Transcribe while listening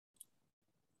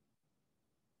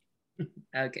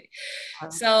Okay.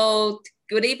 So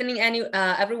good evening,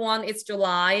 everyone. It's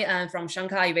July from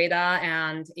Shanghai Ayurveda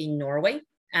and in Norway.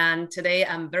 And today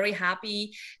I'm very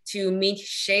happy to meet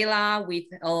Shayla with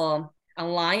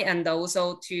online and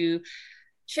also to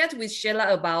chat with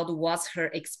Shayla about what's her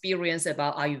experience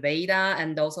about Ayurveda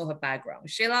and also her background.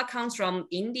 Shayla comes from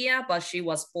India, but she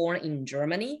was born in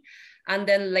Germany. And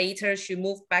then later she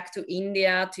moved back to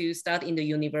India to study in the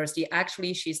university.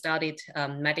 Actually, she studied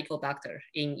medical doctor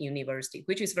in university,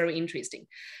 which is very interesting.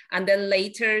 And then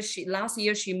later, last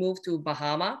year, she moved to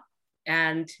Bahama.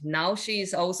 And now she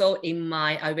is also in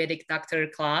my Ayurvedic doctor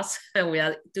class. And we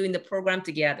are doing the program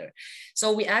together.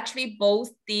 So we actually both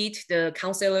did the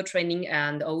counselor training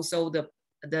and also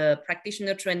the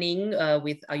practitioner training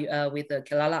with the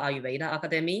Kerala Ayurveda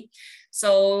Academy.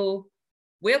 So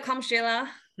welcome, Shayla.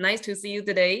 Nice to see you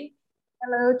today.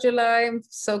 Hello, July. I'm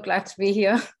so glad to be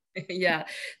here. Yeah,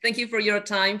 thank you for your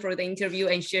time for the interview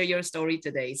and share your story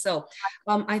today. So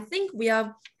I think we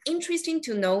are interesting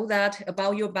to know that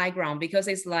about your background, because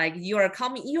it's like you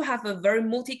have a very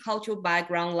multicultural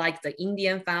background, like the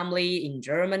Indian family in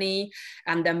Germany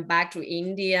and then back to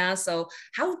India. So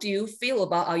how do you feel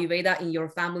about Ayurveda in your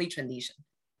family tradition?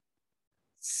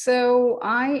 So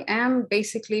I am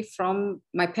basically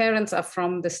my parents are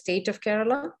from the state of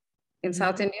Kerala in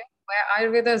South India, where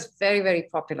Ayurveda is very, very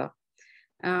popular.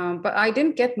 But I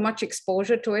didn't get much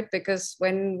exposure to it because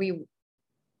when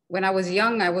I was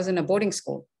young, I was in a boarding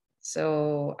school.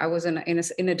 So I was in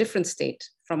a different state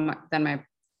than my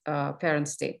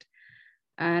parents' state.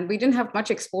 And we didn't have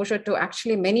much exposure to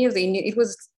actually many of the Indian. It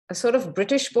was a sort of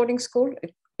British boarding school.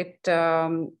 It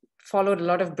followed a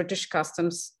lot of British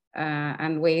customs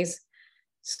and ways.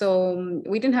 So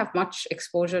we didn't have much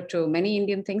exposure to many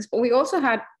Indian things, but we also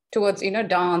had towards,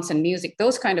 dance and music,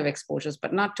 those kind of exposures,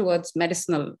 but not towards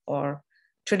medicinal or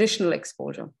traditional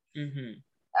exposure.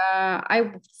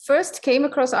 I first came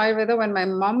across Ayurveda when my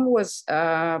mom was,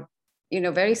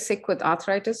 very sick with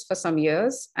arthritis for some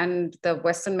years, and the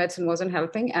Western medicine wasn't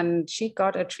helping. And she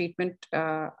got a treatment,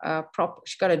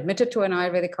 she got admitted to an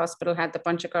Ayurvedic hospital, had the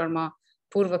Panchakarma,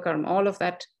 Purvakarma, all of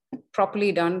that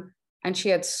properly done. And she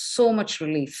had so much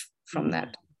relief from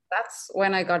that. That's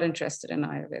when I got interested in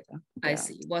Ayurveda. I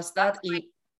see. Was that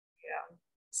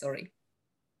Sorry.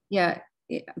 Yeah.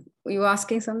 Were you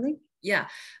asking something? Yeah.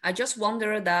 I just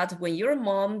wonder that when your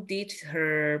mom did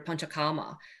her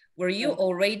Panchakarma, were you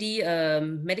already a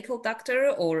medical doctor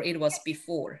or it was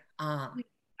before?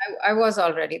 I was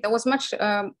already. That was much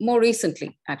more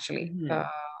recently, actually.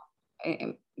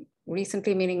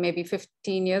 Recently, meaning maybe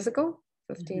 15 years ago,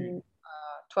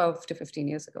 12 to 15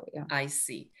 years ago. Yeah. I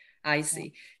see.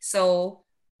 So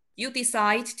you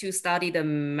decide to study the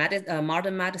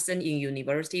modern medicine in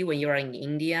university when you're in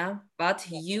India, but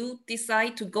you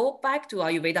decide to go back to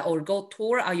Ayurveda or go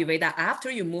toward Ayurveda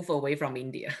after you move away from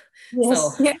India. Yes.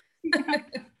 So,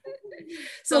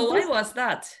 so why was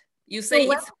that? You say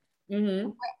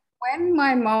When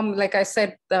my mom, like I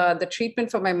said, the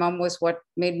treatment for my mom was what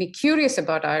made me curious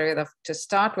about Ayurveda to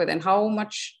start with and how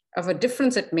much of a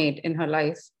difference it made in her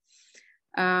life.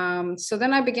 So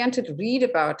then I began to read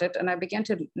about it and I began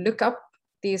to look up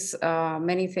these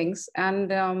many things.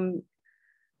 And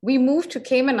we moved to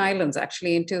Cayman Islands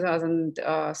actually in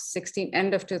 2016,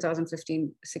 end of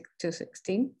 2015 to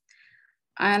 16.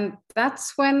 And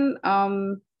that's when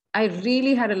I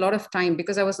really had a lot of time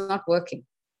because I was not working.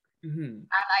 And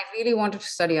I really wanted to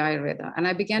study Ayurveda. And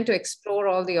I began to explore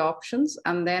all the options.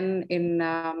 And then in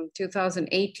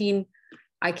 2018,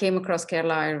 I came across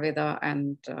Kerala Ayurveda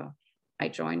and I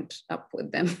joined up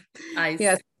with them.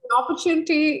 Yes, the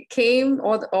opportunity came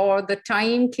or the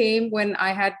time came when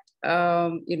I had,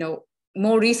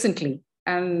 more recently.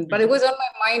 But it was on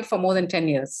my mind for more than 10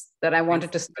 years that I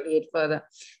wanted to study it further.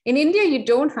 In India, you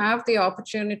don't have the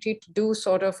opportunity to do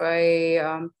sort of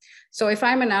so if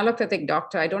I'm an allopathic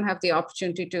doctor, I don't have the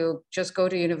opportunity to just go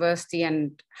to university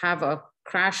and have a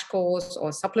crash course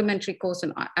or supplementary course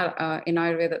in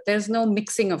Ayurveda. There's no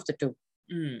mixing of the two.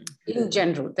 In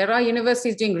general, there are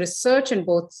universities doing research in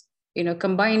both,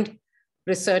 combined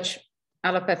research,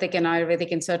 allopathic and Ayurvedic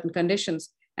in certain conditions.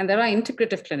 And there are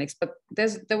integrative clinics, but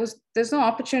there's no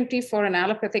opportunity for an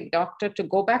allopathic doctor to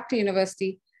go back to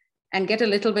university and get a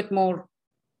little bit more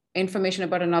information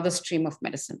about another stream of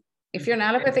medicine. If you're an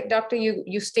allopathic doctor,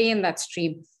 you stay in that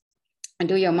stream and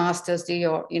do your masters, do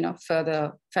your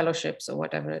further fellowships or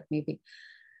whatever it may be.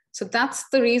 So that's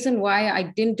the reason why I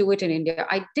didn't do it in India.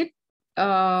 I did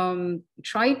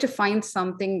try to find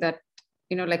something that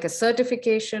like a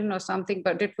certification or something,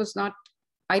 but it was not.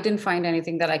 I didn't find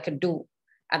anything that I could do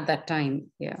at that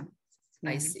time. Yeah.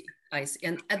 I see. I see.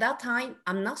 And at that time,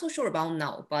 I'm not so sure about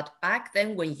now, but back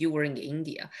then when you were in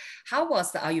India, how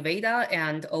was the Ayurveda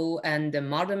and the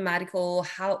modern medical?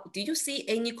 How did you see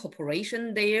any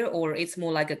cooperation there, or it's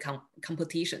more like a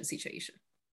competition situation?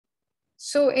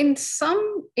 So in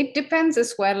some, it depends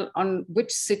as well on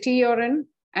which city you're in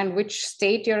and which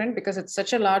state you're in, because it's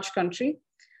such a large country.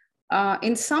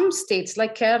 In some states,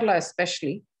 like Kerala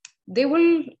especially, they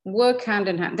will work hand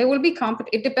in hand. There will be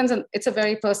it depends on, it's a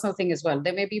very personal thing as well.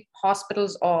 There may be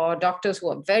hospitals or doctors who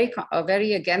are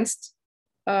very against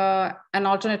an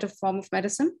alternative form of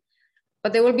medicine,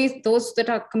 but there will be those that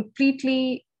are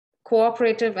completely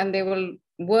cooperative and they will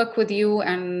work with you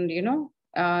and,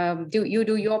 do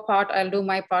your part, I'll do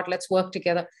my part, let's work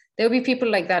together. There will be people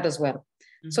like that as well.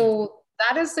 Mm-hmm. So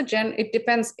that is it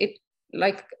depends.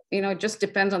 Just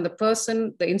depends on the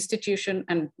person, the institution,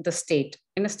 and the state.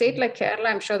 In a state like Kerala,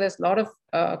 I'm sure there's a lot of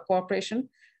cooperation.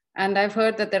 And I've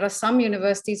heard that there are some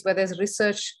universities where there's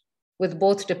research with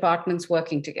both departments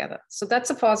working together. So that's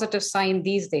a positive sign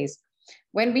these days.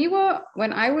 When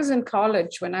I was in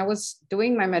college, when I was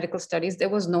doing my medical studies, there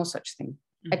was no such thing.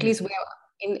 Mm-hmm. At least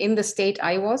in the state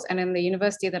I was, and in the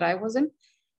university that I was in,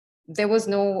 there was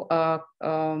no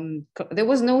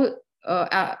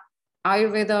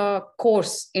Ayurveda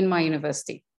course in my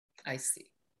university. I see.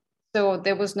 So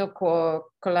there was no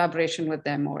collaboration with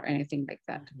them or anything like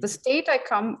that. Mm-hmm. The state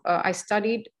I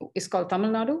studied is called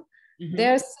Tamil Nadu. Mm-hmm.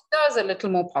 Their Siddha is a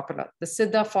little more popular, the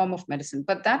Siddha form of medicine,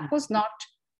 but that mm-hmm. was not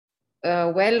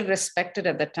well respected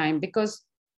at the time, because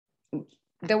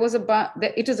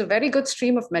it is a very good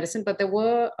stream of medicine, but there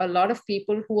were a lot of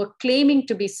people who were claiming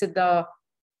to be Siddha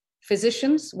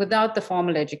physicians without the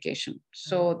formal education.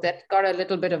 So that got a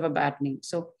little bit of a bad name.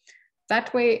 So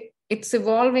that way it's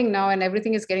evolving now and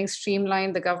everything is getting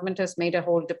streamlined. The government has made a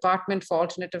whole department for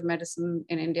alternative medicine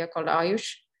in India called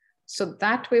Ayush. So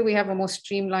that way we have a more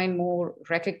streamlined, more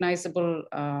recognizable,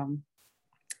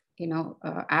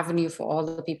 avenue for all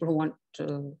the people who want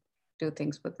to do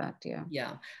things with that.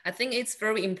 Yeah, I think it's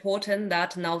very important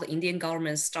that now the Indian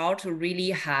government start to really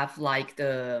have like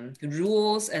the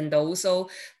rules, and also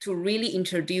to really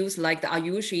introduce, like the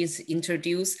Ayush is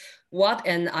introduce what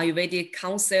an Ayurvedic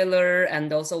counselor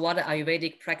and also what an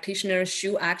Ayurvedic practitioner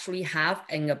should actually have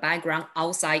in a background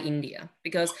outside India,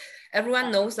 because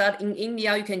everyone knows that in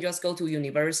India you can just go to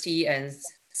university and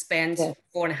spend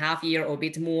 4.5 years or a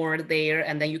bit more there,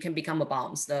 and then you can become a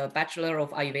BAMS, the Bachelor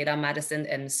of Ayurveda Medicine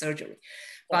and Surgery.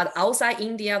 But outside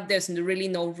India, there's really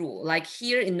no rule. Like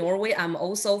here in Norway, I'm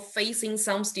also facing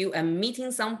some still and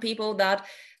meeting some people that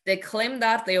they claim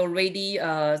that they already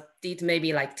did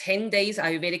maybe like 10 days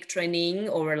Ayurvedic training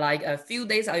or like a few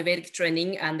days Ayurvedic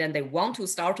training, and then they want to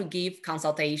start to give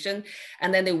consultation,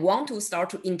 and then they want to start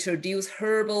to introduce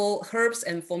herbs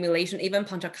and formulation, even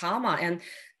Panchakarma. And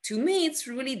to me, it's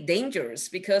really dangerous,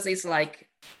 because it's like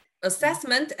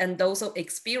assessment and also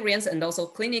experience and also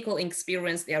clinical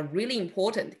experience, they are really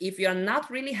important. If you are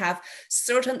not really have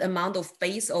certain amount of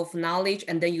base of knowledge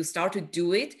and then you start to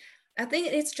do it, I think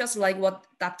it's just like what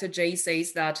Dr. J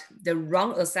says, that the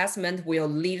wrong assessment will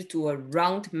lead to a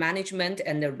wrong management,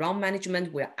 and the wrong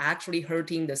management will actually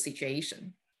hurting the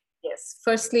situation. Yes,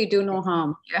 firstly, do no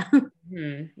harm.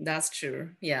 Yeah, that's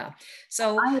true. Yeah.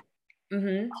 So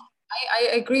I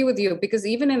agree with you, because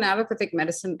even in allopathic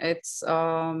medicine, it's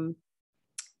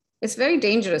very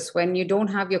dangerous when you don't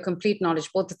have your complete knowledge,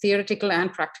 both the theoretical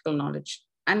and practical knowledge.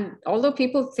 And although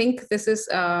people think this is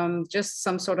just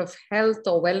some sort of health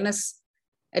or wellness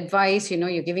advice,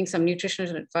 you're giving some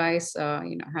nutritional advice,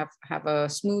 have a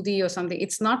smoothie or something.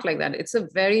 It's not like that. It's a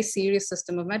very serious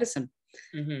system of medicine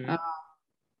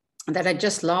that had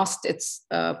just lost its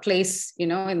place, in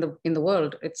the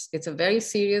world. It's a very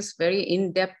serious, very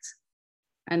in-depth,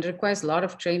 and requires a lot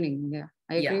of training. Yeah,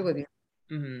 I agree with you.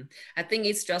 I think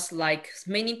it's just like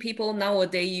many people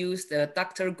nowadays use the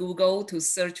Dr. Google to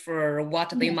search for what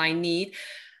they might need.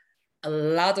 A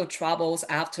lot of troubles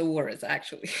afterwards,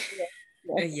 actually.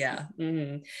 Yes.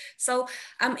 So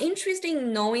I'm interested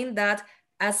in knowing that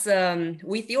as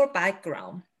with your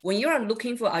background, when you are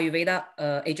looking for Ayurveda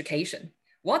education,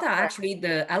 what are actually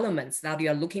the elements that you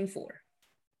are looking for?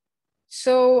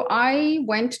 So I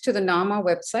went to the NAMA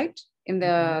website, in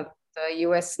the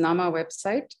US NAMA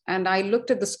website, and I looked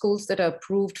at the schools that are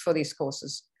approved for these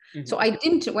courses. So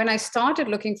when I started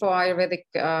looking for Ayurvedic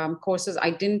courses, I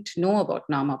didn't know about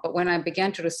NAMA, but when I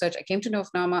began to research, I came to know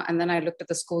of NAMA, and then I looked at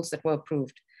the schools that were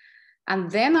approved.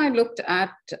 And then I looked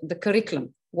at the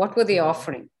curriculum. What were they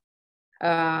offering?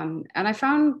 And I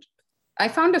found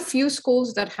a few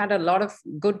schools that had a lot of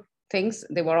good things.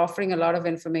 They were offering a lot of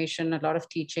information, a lot of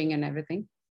teaching and everything.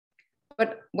 But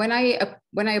when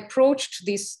I approached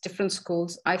these different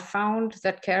schools, I found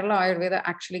that Kerala Ayurveda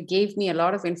actually gave me a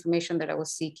lot of information that I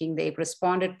was seeking. They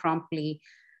responded promptly.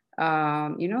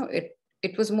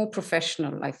 It was more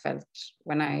professional, I felt,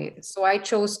 so I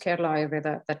chose Kerala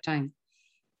Ayurveda at that time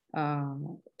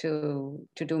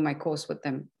to do my course with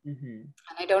them.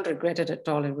 And I don't regret it at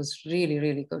all. It was really,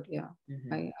 really good. Yeah.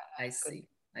 I see.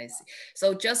 I see.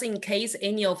 So just in case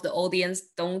any of the audience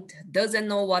doesn't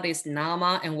know what is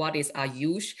Nama and what is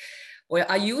Ayush, well,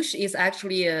 Ayush is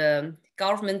actually a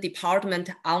government department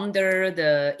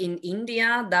in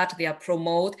India that they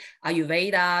promote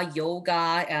Ayurveda,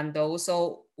 yoga, and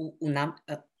also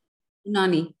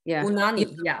Unani, yeah.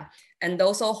 Unani, yeah. And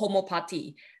also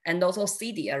homeopathy, and also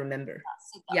Siddhi, I remember.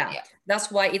 Yeah,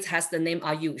 that's why it has the name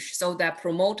Ayush. So that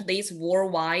promote this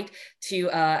worldwide to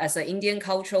as an Indian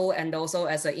cultural and also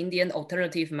as an Indian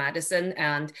alternative medicine.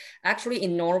 And actually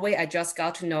in Norway, I just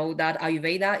got to know that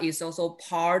Ayurveda is also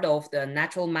part of the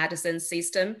natural medicine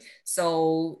system.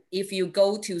 So if you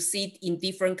go to see in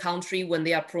different countries when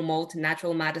they are promote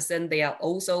natural medicine, they are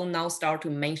also now start to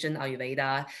mention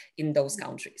Ayurveda in those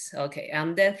countries. Okay,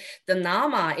 and then the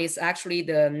NAMA is actually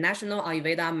the National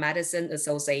Ayurveda Medicine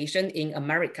Association in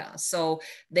America. So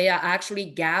they are actually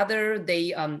gathered,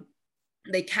 they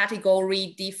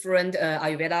categorize different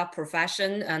Ayurveda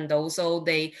profession, and also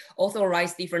they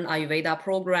authorize different Ayurveda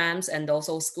programs and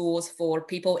also schools for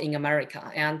people in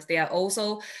America. And they are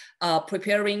also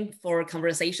preparing for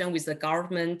conversation with the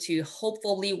government to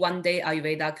hopefully one day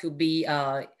Ayurveda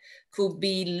could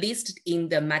be listed in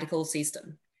the medical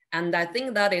system. And I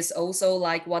think that is also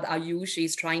like what Ayush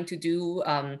is trying to do.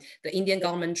 The Indian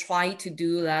government tried to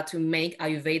do that to make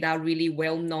Ayurveda really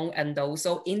well known and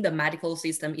also in the medical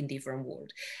system in different world.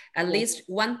 At least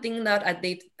one thing that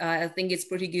I think is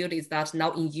pretty good is that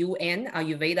now in UN,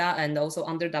 Ayurveda and also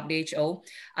under WHO,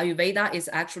 Ayurveda is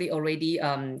actually already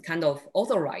kind of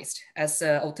authorized as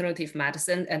an alternative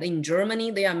medicine. And in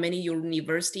Germany, there are many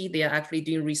universities, they are actually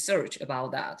doing research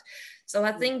about that. So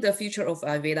I think the future of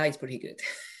Ayurveda is pretty good.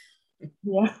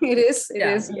 Yeah, it is. It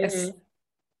is. Yes.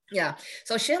 Yeah.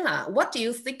 So Sheila, what do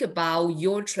you think about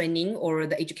your training or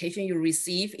the education you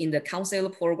receive in the counselor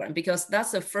program? Because that's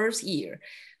the first year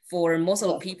for most of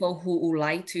the people who would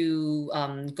like to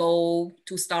go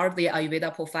to start their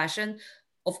Ayurveda profession.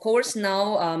 Of course,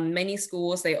 now many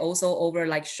schools, they also offer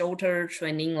like shorter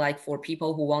training, like for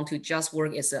people who want to just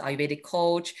work as an Ayurvedic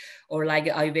coach or like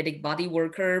an Ayurvedic body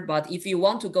worker. But if you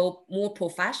want to go more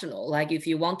professional, like if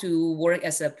you want to work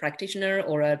as a practitioner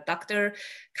or a doctor,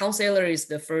 counselor is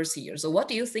the first year. So what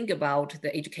do you think about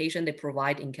the education they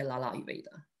provide in Kerala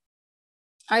Ayurveda?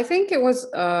 I think it was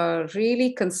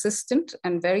really consistent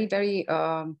and very, very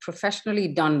professionally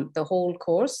done, the whole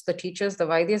course. The teachers, the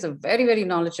Vaidyas are very, very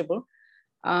knowledgeable.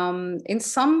 In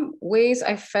some ways,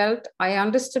 I felt I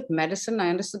understood medicine,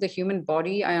 I understood the human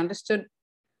body, I understood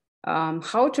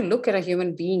how to look at a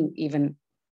human being even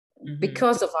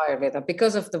because of Ayurveda,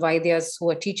 because of the Vaidyas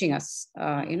who are teaching us,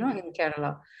 in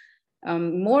Kerala,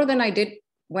 more than I did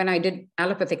when I did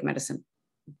allopathic medicine.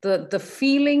 The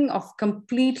feeling of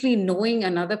completely knowing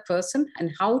another person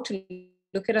and how to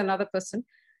look at another person,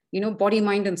 body,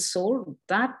 mind, and soul,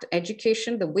 that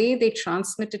education, the way they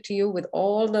transmit it to you with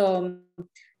all the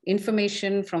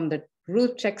information from the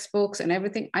root textbooks and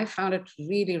everything, I found it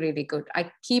really, really good. I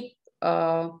keep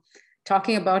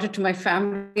talking about it to my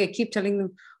family. I keep telling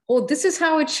them, oh, this is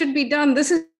how it should be done.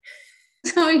 This is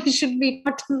how it should be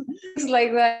done. Things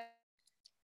like that.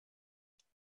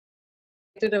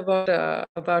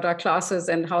 About our classes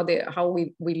and how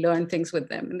we learn things with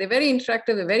them. And they're very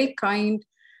interactive, they're very kind.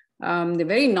 They're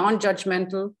very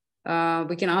non-judgmental.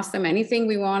 We can ask them anything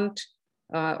we want,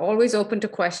 always open to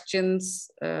questions,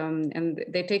 and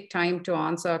they take time to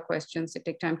answer our questions. They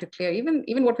take time to clear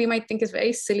even what we might think is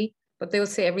very silly, but they will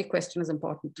say every question is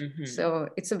important. So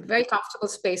it's a very comfortable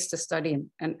space to study in,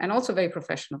 and also very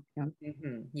professional.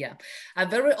 Yeah,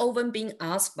 I've very often been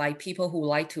asked by people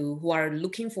who are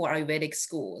looking for Ayurvedic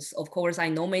schools. Of course, I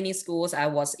know many schools. I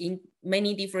was in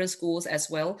many different schools as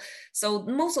well. So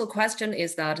most of the question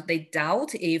is that they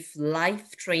doubt if live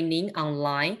training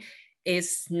online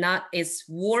is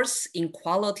worse in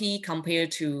quality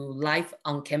compared to live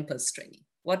on-campus training.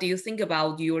 What do you think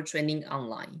about your training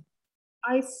online?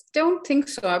 I don't think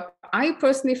so. I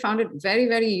personally found it very,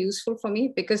 very useful for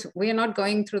me because we are not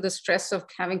going through the stress of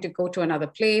having to go to another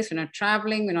place. We're not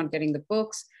traveling. We're not getting the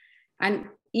books. And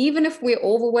even if we're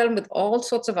overwhelmed with all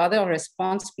sorts of other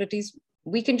responsibilities,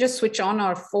 we can just switch on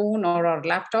our phone or our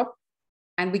laptop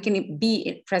and we can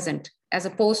be present, as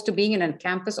opposed to being in a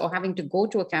campus or having to go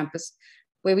to a campus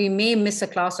where we may miss a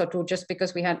class or two just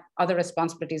because we had other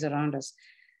responsibilities around us.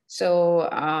 So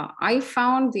I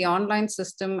found the online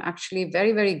system actually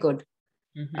very, very good.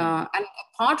 And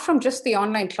apart from just the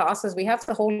online classes, we have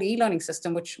the whole e-learning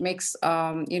system, which makes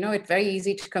it very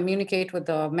easy to communicate with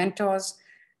the mentors,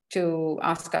 to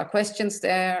ask our questions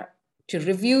there, to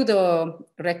review the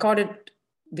recorded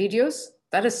videos.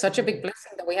 That is such a big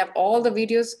blessing that we have all the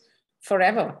videos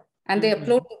forever, and they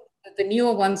upload the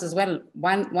newer ones as well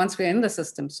once we're in the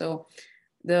system. So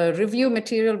the review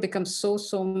material becomes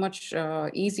so much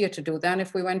easier to do than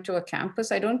if we went to a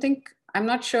campus. I'm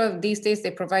not sure if these days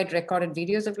they provide recorded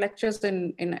videos of lectures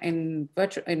in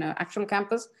virtual, in an actual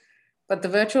campus, but the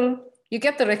virtual, you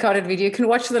get the recorded video. You can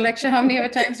watch the lecture how many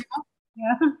times you want.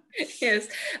 Yeah. Yes,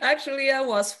 actually,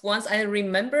 I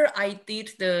remember I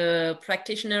did the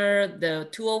practitioner, the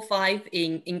 205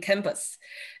 in campus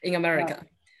in America. Yeah.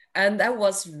 And I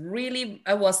was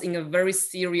in a very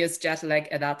serious jet lag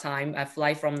at that time. I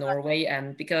fly from Norway,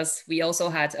 and because we also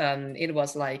had, it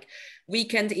was like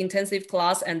weekend intensive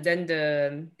class and then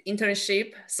the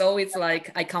internship. So it's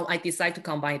like, I decided to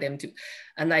combine them too.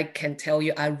 And I can tell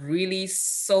you, I really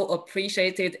so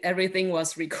appreciated everything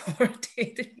was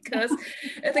recorded because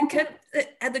at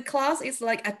the class, it's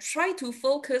like, I try to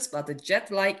focus, but the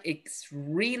jet lag is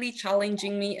really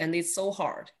challenging me and it's so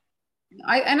hard.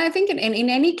 I think in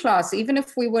any class, even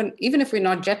if we're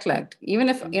not jet lagged, even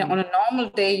if on a normal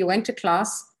day you went to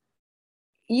class,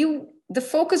 the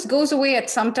focus goes away at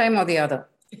some time or the other.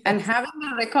 And having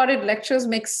the recorded lectures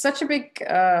makes such a big,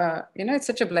 it's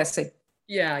such a blessing.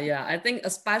 Yeah. I think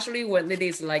especially when it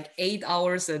is like 8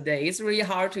 hours a day, it's really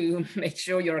hard to make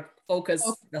sure you're focused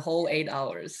the whole 8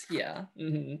 hours. Yeah.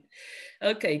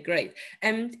 Okay, great.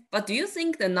 But do you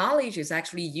think the knowledge is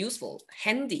actually useful,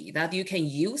 handy, that you can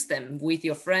use them with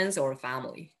your friends or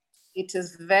family? It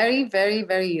is very, very,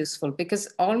 very useful because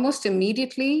almost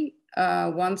immediately,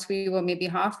 once we were maybe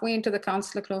halfway into the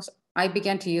counselor course, I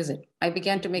began to use it. I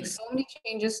began to make so many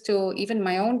changes to even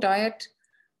my own diet,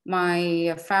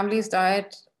 my family's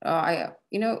diet,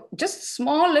 just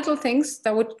small little things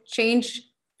that would change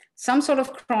some sort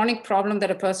of chronic problem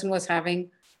that a person was having,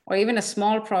 or even a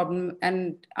small problem.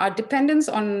 And our dependence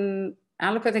on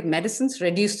allopathic medicines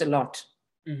reduced a lot.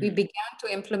 We began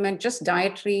to implement just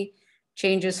dietary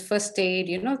changes, first aid,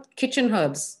 kitchen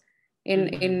herbs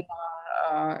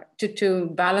to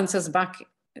balance us back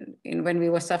when we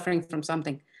were suffering from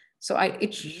something. So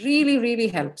it really, really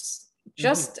helps.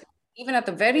 Just even at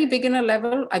the very beginner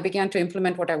level, I began to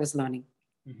implement what I was learning.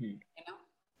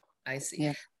 I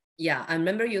see. Yeah, I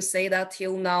remember you say that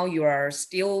till now you are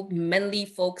still mainly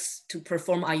focused to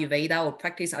perform Ayurveda or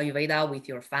practice Ayurveda with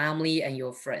your family and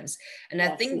your friends. And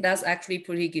I think that's actually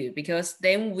pretty good because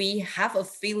then we have a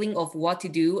feeling of what to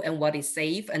do and what is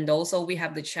safe. And also we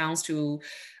have the chance to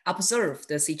observe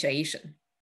the situation.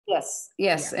 Yes.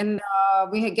 Yeah. And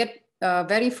we get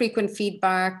very frequent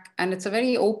feedback, and it's a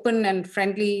very open and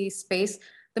friendly space.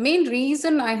 The main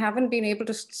reason I haven't been able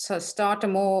to start a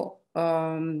more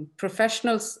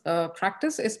professional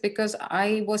practice is because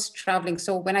I was traveling.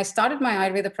 So when I started my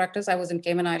Ayurveda practice, I was in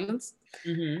Cayman Islands.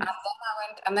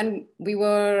 And then we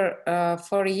were,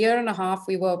 for a year and a half,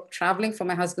 we were traveling for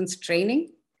my husband's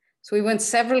training. So we went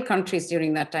several countries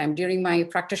during that time, during my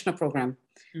practitioner program.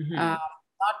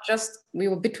 We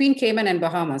were between Cayman and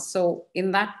Bahamas. So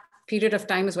in that period of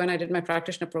time is when I did my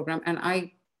practitioner program. And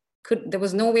there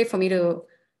was no way for me to,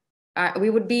 we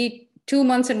would be 2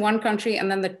 months in one country and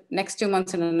then the next 2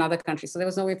 months in another country. So there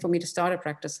was no way for me to start a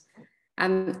practice.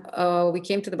 And we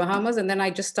came to the Bahamas, and then I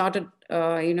just started,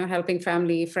 helping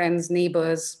family, friends,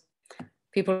 neighbors,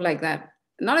 people like that.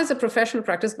 Not as a professional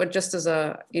practice, but just as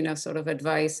a, sort of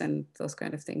advice and those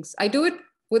kind of things. I do it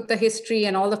with the history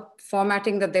and all the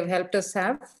formatting that they've helped us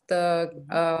have,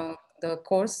 the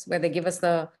course where they give us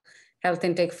the health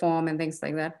intake form and things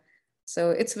like that.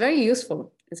 So it's very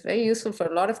useful. It's very useful for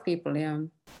a lot of people, yeah.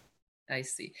 I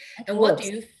see. And what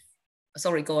do you,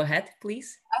 sorry, go ahead,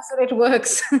 please. I said it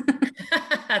works.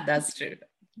 That's true.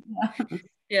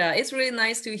 Yeah, it's really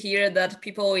nice to hear that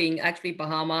people in actually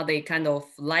Bahama, they kind of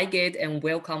like it and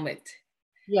welcome it.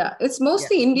 Yeah, it's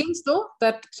mostly Indians though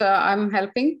that I'm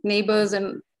helping. Neighbors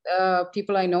and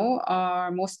people I know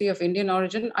are mostly of Indian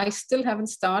origin. I still haven't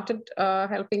started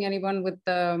helping anyone with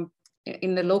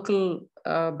in the local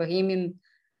Bahamian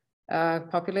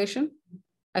population.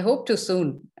 I hope to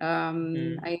soon.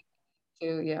 I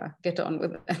get on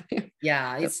with it.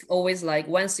 Yeah, it's always like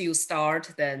once you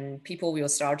start, then people will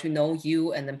start to know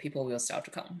you, and then people will start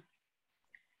to come.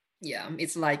 Yeah,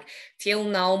 it's like till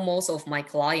now, most of my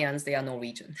clients, they are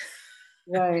Norwegian.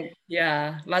 Right.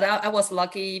 Yeah, but I was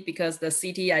lucky because the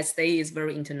city I stay is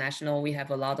very international. We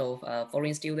have a lot of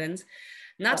foreign students.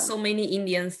 Not so many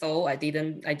Indians though. I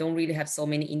don't really have so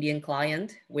many Indian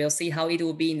clients. We'll see how it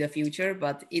will be in the future,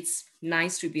 but it's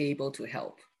nice to be able to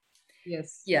help.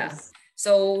 Yes. Yeah. Yes.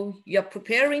 So you're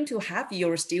preparing to have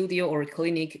your studio or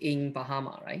clinic in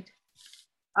Bahama, right?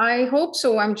 I hope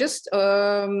so. I'm just,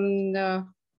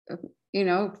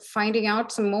 finding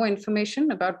out some more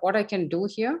information about what I can do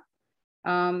here.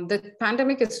 The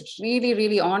pandemic is really,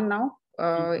 really on now.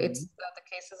 It's the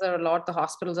cases are a lot. The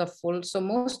hospitals are full. So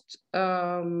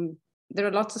there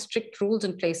are lots of strict rules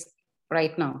in place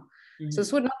right now. So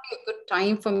this would not be a good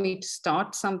time for me to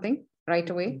start something right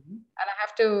away. And I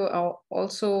have to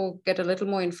also get a little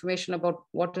more information about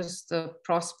what is the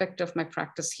prospect of my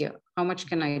practice here. How much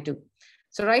can I do?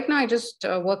 So right now I just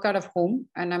work out of home,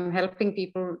 and I'm helping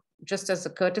people just as a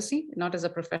courtesy, not as a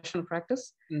professional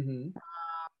practice.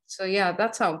 So yeah,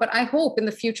 that's how. But I hope in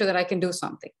the future that I can do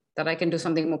something,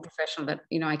 more professional, that,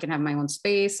 I can have my own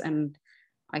space and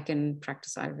I can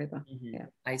practice Ayurveda. Yeah,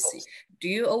 I see. Do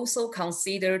you also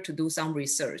consider to do some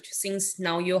research, since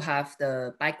now you have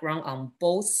the background on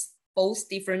both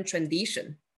different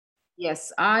tradition?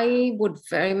 Yes, I would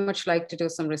very much like to do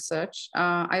some research.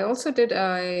 I also did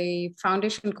a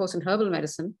foundation course in herbal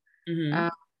medicine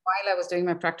while I was doing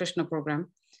my practitioner program.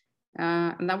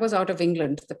 And that was out of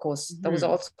England, the course. That was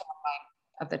also online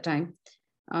at the time.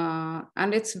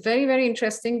 And it's very, very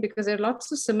interesting because there are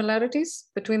lots of similarities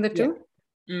between the two.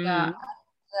 Yeah.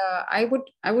 I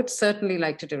would certainly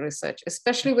like to do research,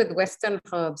 especially with Western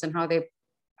herbs and how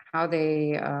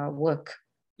they work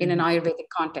in an Ayurvedic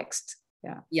context.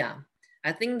 Yeah.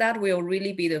 I think that will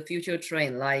really be the future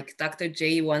trend. Like Dr.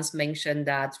 J once mentioned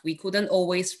that we couldn't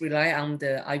always rely on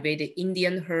the Ayurvedic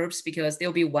Indian herbs because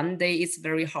there'll be one day it's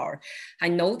very hard. I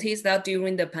noticed that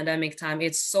during the pandemic time,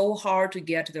 it's so hard to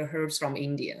get the herbs from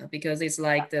India because it's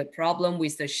like the problem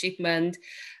with the shipment.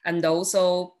 And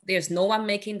also there's no one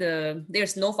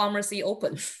there's no pharmacy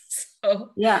open. So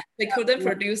they couldn't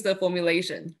produce the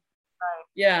formulation. Right.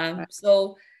 Yeah. Right.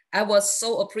 So I was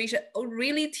so appreciated,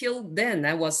 really till then,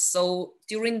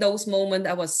 during those moments,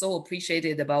 I was so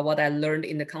appreciated about what I learned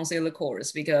in the concealer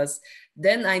course, because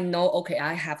then I know, okay,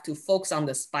 I have to focus on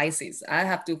the spices. I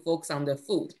have to focus on the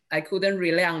food. I couldn't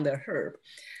rely on the herb.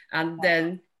 And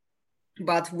then,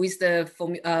 but with the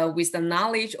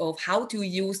knowledge of how to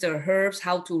use the herbs,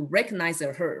 how to recognize the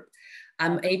herb,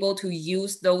 I'm able to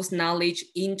use those knowledge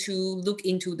look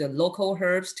into the local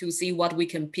herbs to see what we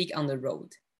can pick on the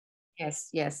road.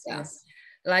 Yes.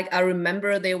 Like I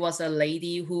remember there was a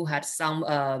lady who had some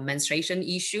menstruation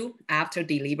issue after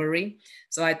delivery.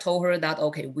 So I told her that,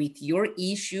 okay, with your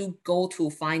issue, go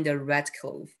to find the red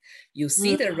clove. You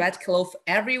see the red clove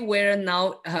everywhere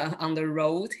now on the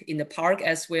road, in the park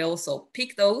as well. So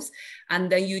pick those,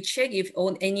 and then you check if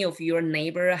any of your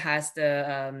neighbor has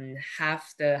the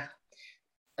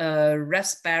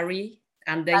raspberry,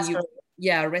 and then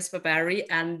raspberry,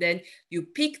 and then you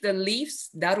pick the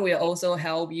leaves. That will also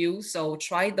help you. So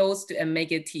try those and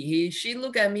make a tea. She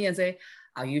looked at me and said,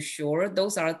 are you sure?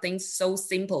 Those are things so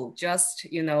simple. Just,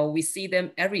 we see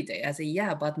them every day. I say,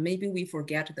 yeah, but maybe we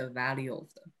forget the value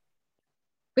of them.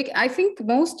 I think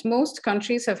most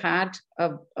countries have had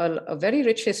a very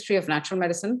rich history of natural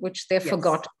medicine, which they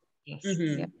forgot.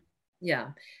 Yeah.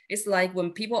 It's like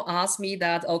when people ask me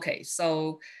that, okay,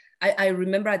 so I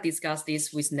remember I discussed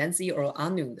this with Nancy or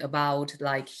Anu about,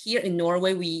 like, here in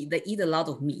Norway, they eat a lot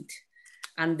of meat,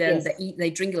 and then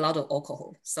they drink a lot of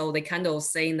alcohol. So they kind of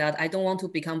saying that I don't want to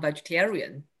become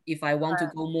vegetarian if I want to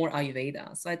go more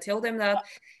Ayurveda. So I tell them that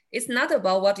it's not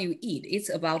about what you eat, it's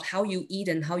about how you eat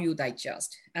and how you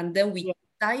digest. And then we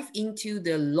dive into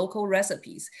the local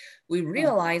recipes. We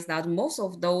realize that most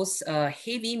of those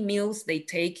heavy meals they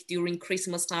take during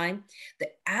Christmas time,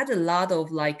 they add a lot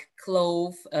of like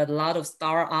clove, a lot of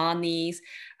star anise,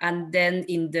 and then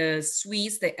in the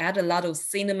sweets, they add a lot of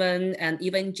cinnamon and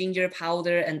even ginger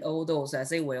powder and all those. I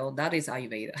say, well, that is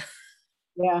Ayurveda.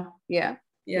 Yeah,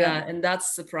 and that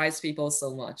surprised people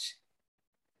so much.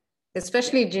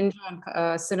 Especially ginger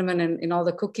and cinnamon in all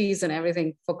the cookies and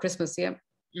everything for Christmas,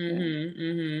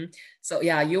 So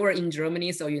you were in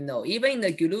Germany, so even in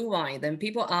the Glühwein, then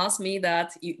people ask me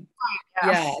that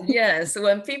so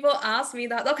when people ask me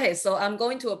that, okay, so I'm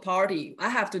going to a party, I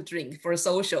have to drink for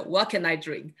social, what can I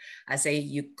drink? I say,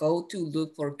 you go to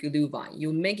look for Glühwein,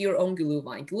 you make your own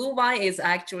Glühwein. Glühwein is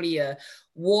actually a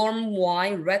warm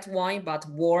wine, red wine, but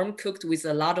warm, cooked with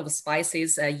a lot of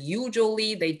spices.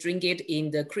 Usually they drink it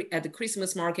at the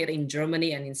Christmas market in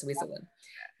Germany and in Switzerland.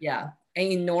 And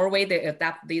in Norway, they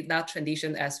adapt that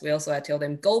tradition as well. So I tell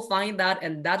them, go find that,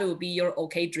 and that will be your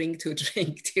okay drink to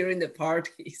drink during the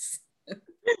parties.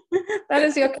 That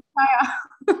is your kafaya.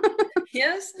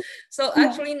 Yes. So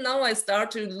actually now I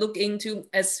start to look into,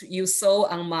 as you saw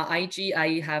on my IG,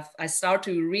 I start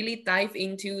to really dive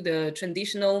into the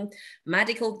traditional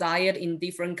medical diet in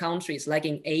different countries, like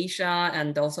in Asia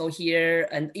and also here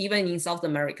and even in South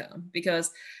America,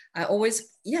 because I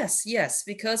always, yes,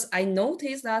 because I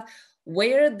noticed that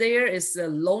where there is a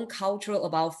long culture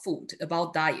about food,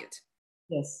 about diet,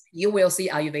 Yes, you will see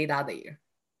Ayurveda there.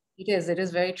 it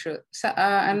is very true. So,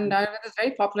 and Ayurveda is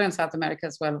very popular in South America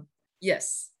as well.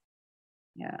 Yes.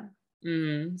 Yeah.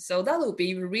 So that will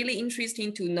be really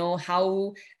interesting to know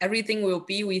how everything will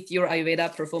be with your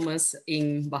Ayurveda performance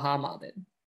in Bahama then.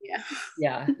 Yeah.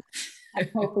 Yeah. I'm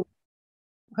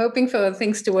hoping for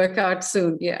things to work out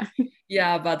soon. Yeah.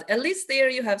 Yeah, but at least there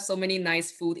you have so many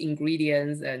nice food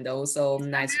ingredients and also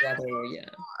nice weather. Yeah.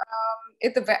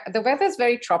 The weather is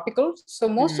very tropical. So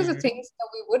most of the things that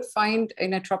we would find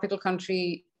in a tropical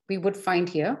country, we would find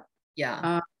here.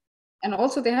 Yeah. And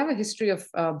also they have a history of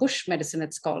bush medicine,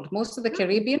 it's called. Most of the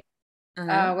Caribbean, when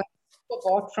people were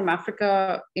brought from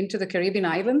Africa into the Caribbean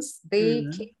islands, they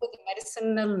came with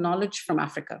medicinal knowledge from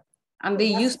Africa. And they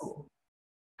used,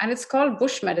 and it's called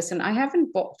bush medicine. I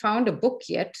haven't found a book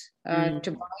yet to buy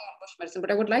on bush medicine,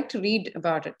 but I would like to read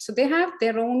about it. So they have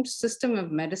their own system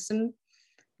of medicine,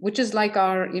 which is like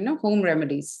our, home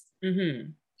remedies.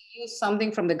 Use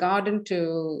something from the garden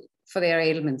for their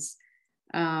ailments.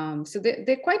 So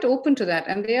they're quite open to that.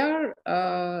 And they are,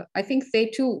 I think they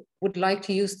too would like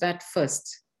to use that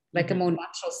first, like a more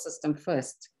natural system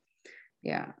first.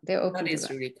 Yeah, they're open to that. That is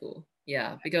really cool.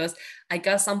 Yeah, because I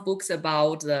got some books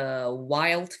about the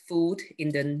wild food in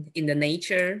the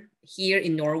nature here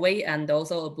in Norway, and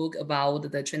also a book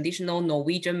about the traditional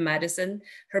Norwegian medicine,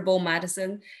 herbal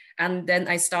medicine. And then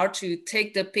I start to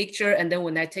take the picture, and then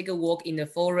when I take a walk in the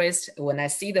forest, when I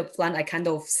see the plant, I kind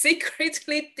of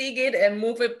secretly dig it and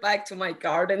move it back to my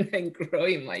garden and grow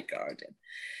in my garden.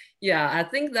 Yeah, I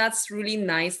think that's really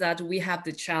nice that we have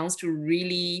the chance to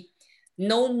really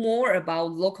know more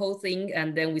about local things,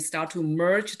 and then we start to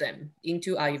merge them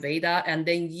into Ayurveda and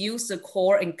then use the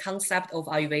core and concept of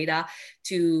Ayurveda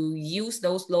to use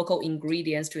those local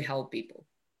ingredients to help people.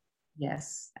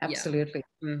 Yes, absolutely.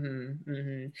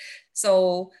 Yeah.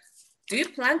 So do you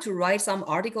plan to write some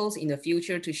articles in the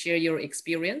future to share your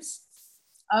experience?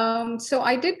 So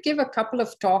I did give a couple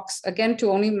of talks, again,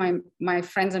 to only my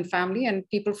friends and family and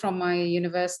people from my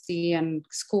university and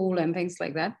school and things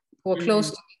like that who are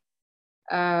close to me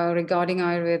regarding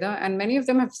Ayurveda. And many of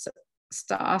them have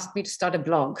asked me to start a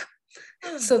blog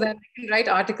so that I can write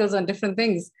articles on different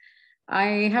things.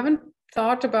 I haven't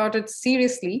thought about it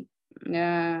seriously,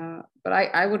 but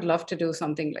I would love to do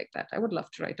something like that. I would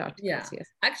love to write articles, yes.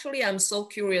 Actually, I'm so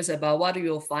curious about what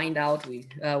you'll find out with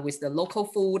the local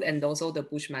food and also the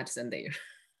bush medicine there.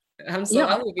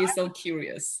 I will be so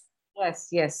curious.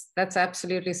 Yes. That's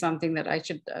absolutely something that I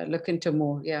should look into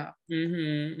more, yeah.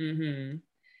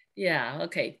 Yeah,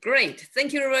 okay, great.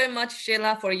 Thank you very much,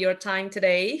 Sheila, for your time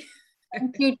today.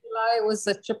 Thank you, July. It was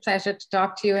such a pleasure to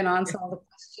talk to you and answer all the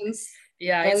questions.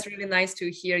 Yeah, it's really nice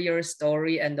to hear your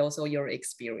story and also your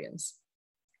experience.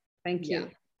 Thank you.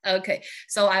 Yeah. Okay,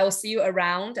 so I will see you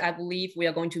around. I believe we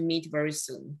are going to meet very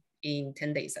soon in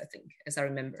 10 days, I think, as I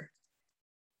remember.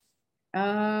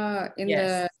 In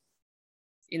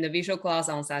the visual class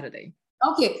on Saturday.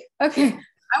 Okay.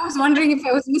 I was wondering if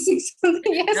I was missing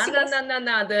something. Yes.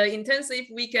 No. The intensive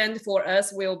weekend for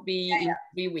us will be in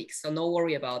 3 weeks, so no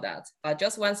worry about that. But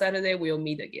just one Saturday, we'll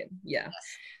meet again. Yeah. Yes.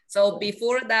 So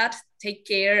before that, take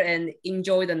care and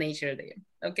enjoy the nature there.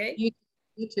 Okay. You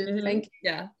too. Thank you.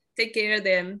 Yeah. Take care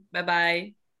then.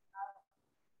 Bye-bye.